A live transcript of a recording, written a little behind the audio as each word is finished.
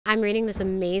I'm reading this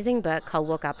amazing book called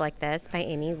Woke Up Like This by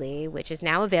Amy Lee, which is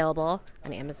now available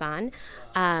on Amazon.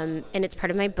 And it's part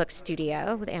of my book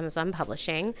studio with Amazon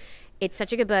Publishing. It's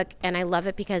such a good book, and I love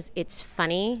it because it's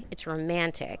funny, it's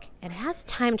romantic, and it has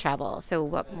time travel. So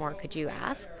what more could you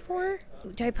ask for?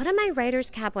 Do I put on my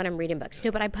writer's cap when I'm reading books? No,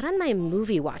 but I put on my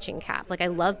movie watching cap. Like, I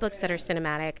love books that are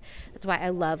cinematic. That's why I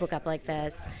love Look Up Like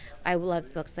This. I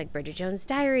love books like Bridget Jones'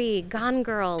 Diary, Gone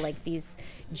Girl, like these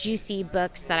juicy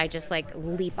books that I just like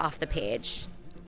leap off the page.